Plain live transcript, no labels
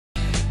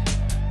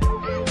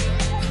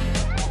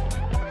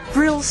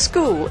Brill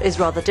School is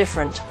rather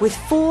different, with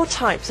 4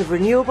 types of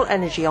renewable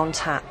energy on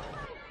tap.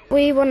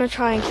 We want to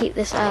try and keep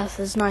this earth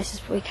as nice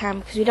as we can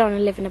because we don't want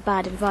to live in a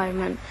bad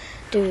environment,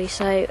 do we?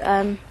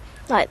 So,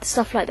 like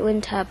stuff like the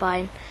wind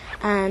turbine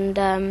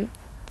and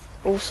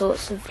all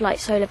sorts of like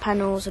solar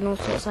panels and all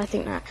sorts, I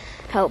think that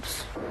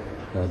helps.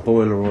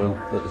 Boiler oil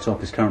at the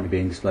top is currently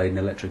being displayed and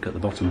electric at the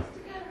bottom.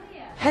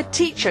 Head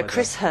teacher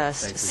Chris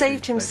Hurst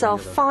saved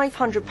himself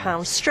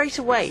 £500 straight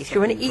away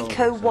through an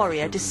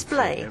eco-warrior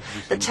display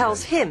that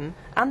tells him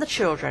and the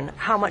children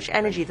how much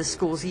energy the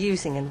school's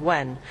using and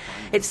when.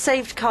 It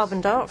saved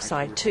carbon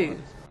dioxide too.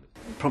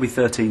 Probably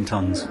 13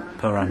 tonnes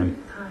per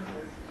annum.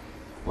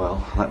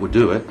 Well, that would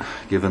do it,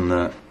 given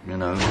that, you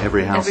know,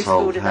 every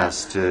household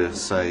has to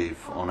save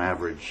on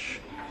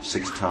average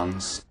 6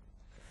 tonnes.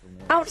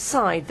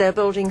 Outside, they're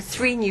building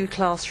 3 new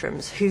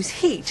classrooms whose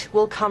heat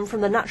will come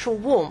from the natural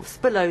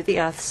warmth below the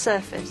Earth's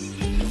surface.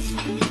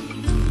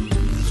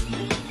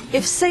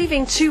 If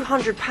saving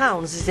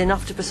 £200 is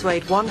enough to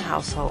persuade one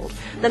household,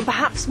 then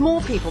perhaps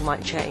more people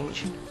might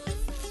change.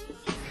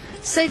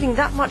 Saving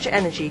that much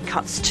energy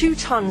cuts 2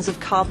 tonnes of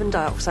carbon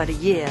dioxide a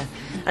year,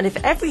 and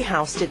if every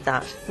house did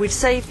that, we'd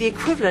save the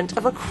equivalent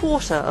of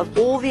 1/4 of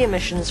all the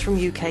emissions from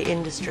UK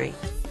industry.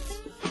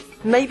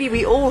 Maybe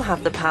we all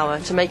have the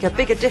power to make a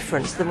bigger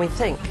difference than we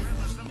think.